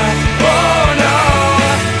 Oh no.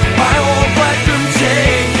 I won't let them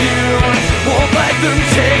take you. Won't let them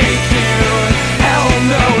take you. Hell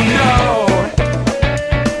no, no.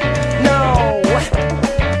 No.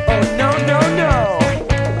 Oh no, no, no.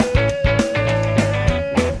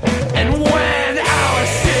 And when our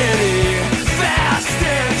city, fast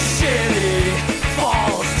and shitty,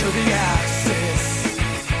 falls to the axis,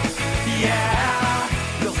 yeah,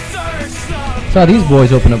 you'll thirst up. Saw these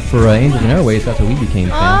boys open up for Angels and Airways. That's how we became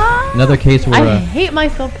fans. Another case where I hate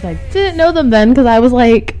myself because I didn't know them then because I was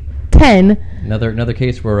 10. another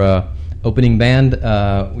case where opening band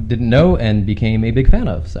didn't know and became a big fan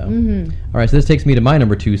of. So, All right, so this takes me to my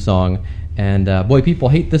number 2 song, and boy, people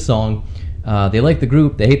hate this song. They like the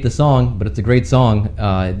group, they hate the song, but it's a great song.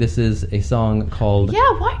 This is a song called. Yeah,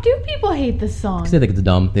 why do people hate this song? They think it's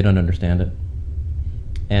dumb. They don't understand it.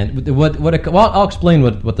 And I'll explain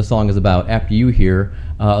what the song is about after you hear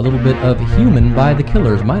a little bit of "Human" by The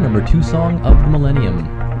Killers, my number 2 song of the millennium.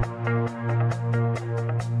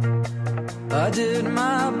 I did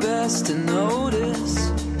my best to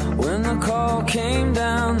notice when the call came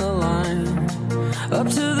down the line, up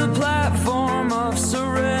to the platform of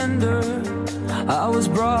surrender. I was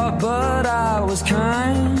brought, but I was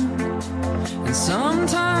kind. And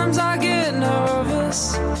sometimes I get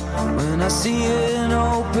nervous when I see an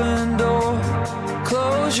open door.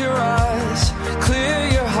 Close your eyes, clear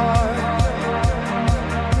your heart.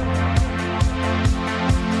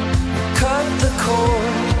 Cut the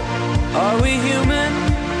cord. Are we human?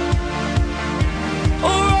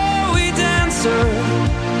 Or are we dancer?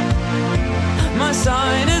 My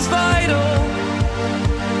sign is vital.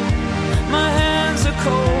 My hands are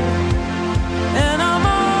cold. And I'm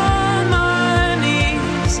on my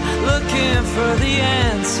knees looking for the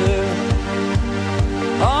answer.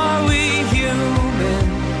 Are we human?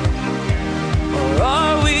 Or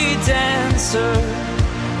are we dancer?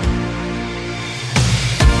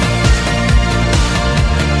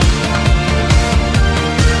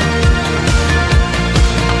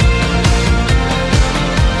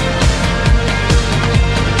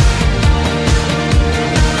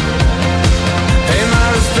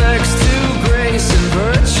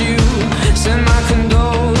 Send my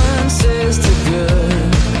condolences to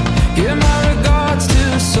good. Give my regards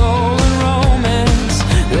to soul and romance.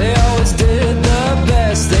 They always did the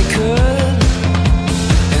best they could.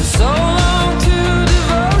 And so long to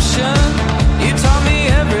devotion. You taught me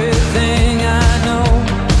everything I know.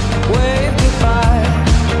 Wave goodbye,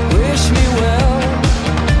 wish me well.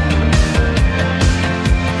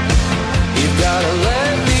 You've gotta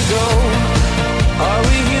let me go. Are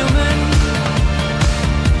we human?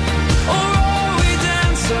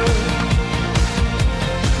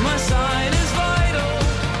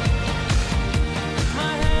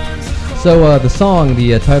 So the song,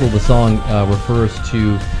 the title of the song refers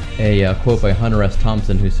to a quote by Hunter S.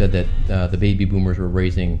 Thompson, who said that the baby boomers were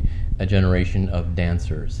raising a generation of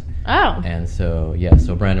dancers. Oh. And so, yeah,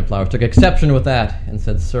 so Brandon Flowers took exception with that and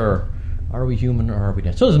said, "Sir, are we human or are we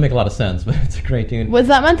dancers?" So it doesn't make a lot of sense, but it's a great tune. Was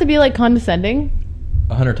that meant to be like condescending?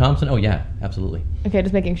 Hunter Thompson? Oh, yeah, absolutely. Okay,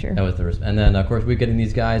 just making sure. That was the and then, of course, we're getting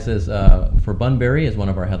these guys as for Bunbury as one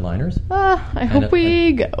of our headliners. I hope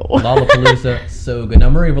we go. Lollapalooza, so good. Now,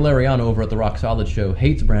 Murray Valeriano over at the Rock Solid Show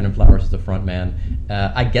hates Brandon Flowers as the front man.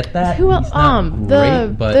 I get that. Who else? He's not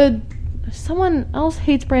great, but someone else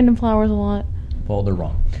hates Brandon Flowers a lot. Well, they're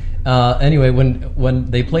wrong. Anyway,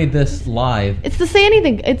 when they played this live, it's the Say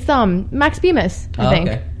Anything. It's Max Bemis, I think.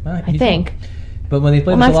 Okay. I think. But when they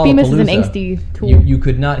played Max Lollapalooza, Bemis is an angsty tool. You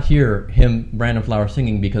could not hear him, Brandon Flowers,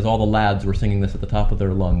 singing because all the lads were singing this at the top of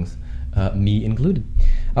their lungs, me included.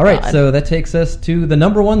 All right, so that takes us to the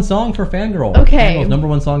number one song for Fangirl. Okay. Fangirl's number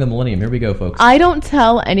one song of the millennium. Here we go, folks. I don't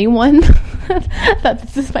tell anyone that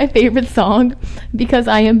this is my favorite song because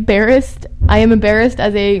I am embarrassed. I am embarrassed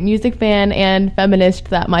as a music fan and feminist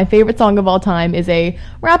that my favorite song of all time is a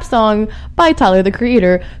rap song by Tyler, the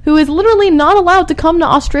Creator, who is literally not allowed to come to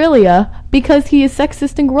Australia because he is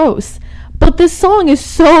sexist and gross. But this song is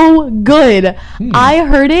so good. I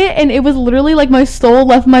heard it and it was literally like my soul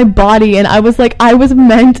left my body and I was like, I was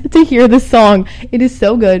meant to hear this song. It is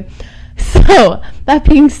so good. So, that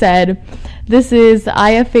being said, this is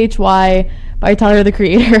IFHY by Tyler, the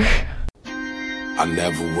Creator. I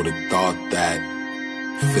never would have thought that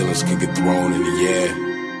feelings could get thrown in the air,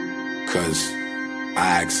 'cause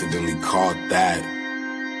I accidentally caught that.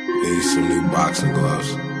 Need some new boxing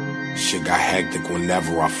gloves. Shit got hectic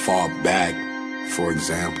whenever I fought back. For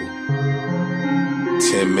example,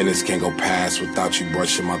 10 minutes can't go past without you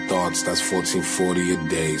brushing my thoughts. That's 1440 a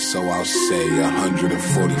day. So I'll say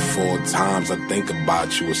 144 times I think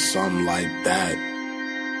about you or something like that.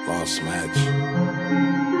 Lost match.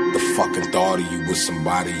 The fucking thought of you with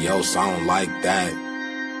somebody else, I don't like that.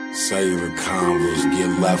 Cellular convos get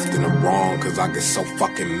left in the wrong, 'cause I get so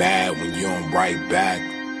fucking mad when you don't write back.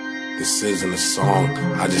 This isn't a song,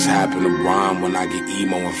 I just happen to rhyme when I get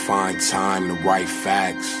emo and find time to write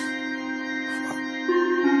facts. Fuck.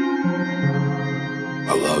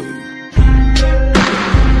 I love you.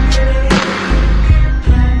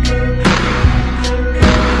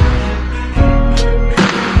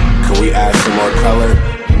 Can we add some more color?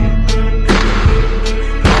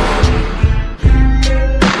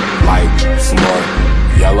 Like some more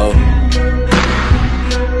yellow?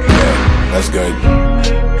 Yeah, that's good.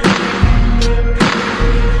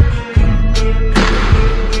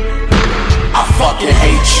 I fucking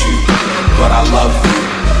hate you, but I love you.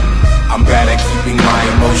 I'm bad at keeping my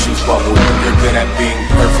emotions bubbled. You're good at being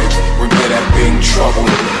perfect, we're good at being troubled.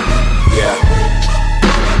 Yeah.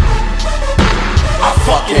 I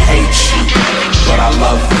fucking hate you, but I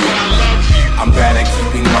love you. I'm bad at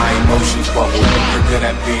keeping my emotions bubbled. You're good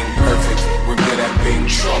at being perfect, we're good at being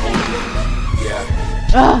troubled. Yeah.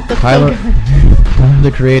 That's Tyler, so good.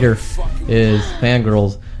 the Creator, is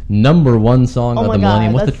Fangirl's number one song Oh of my the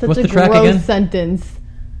millennium. god, What's that's the such a track gross again? sentence.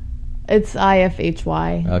 It's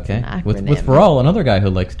IFHY. Okay, It's an with acronym. Pharrell, another guy who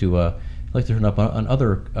likes to turn up on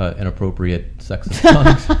other inappropriate sexist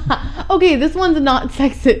songs. Okay, this one's not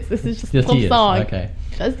sexist. This is just a Yes, he little is. song. Okay.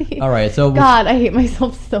 Does he? All right, so God, I hate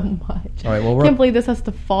myself so much. All right, well, we're Can't up- believe this has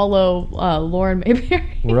to follow Lauren Mayberry.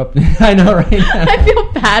 we're up. I know, right? I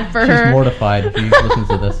feel bad for her. She's mortified if she listens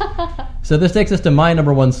to this. So this takes us to my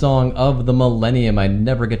number one song of the millennium. I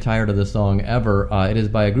never get tired of this song ever. It is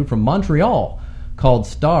by a group from Montreal called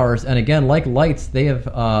Stars, and again, like Lights, they have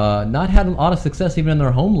not had a lot of success even in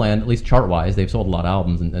their homeland, at least chart-wise. They've sold a lot of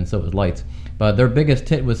albums, and so has Lights. But their biggest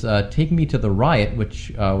hit was Take Me to the Riot,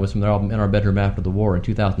 which was from their album In Our Bedroom After the War in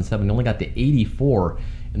 2007. They only got to 84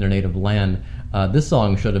 in their native land. This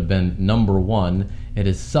song should have been number one. It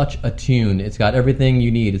is such a tune. It's got everything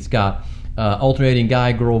you need. It's got alternating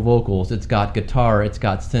guy-girl vocals. It's got guitar. It's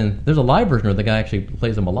got synth. There's a live version where the guy actually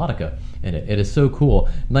plays a melodica in it. It is so cool.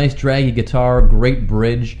 Nice draggy guitar, great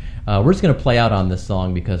bridge. We're just going to play out on this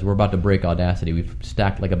song because we're about to break Audacity. We've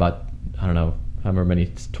stacked like about, I don't know, however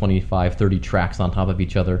many, 25, 30 tracks on top of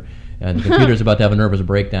each other, and the computer's about to have a nervous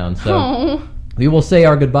breakdown. So we will say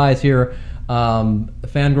our goodbyes here.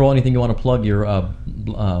 Fangirl, anything you want to plug? Your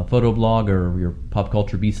photo blog or your pop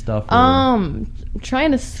culture beast stuff? Or?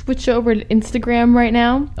 Trying to switch over to Instagram right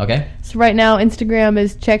now. Okay. So right now Instagram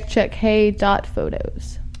is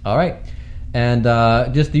checkcheckhey.photos. All right. And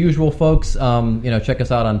just the usual, folks. Check us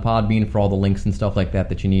out on Podbean for all the links and stuff like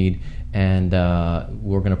that you need. And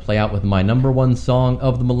we're going to play out with my number one song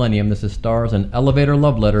of the millennium. This is Stars, an Elevator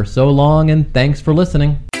Love Letter. So long, and thanks for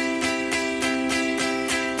listening.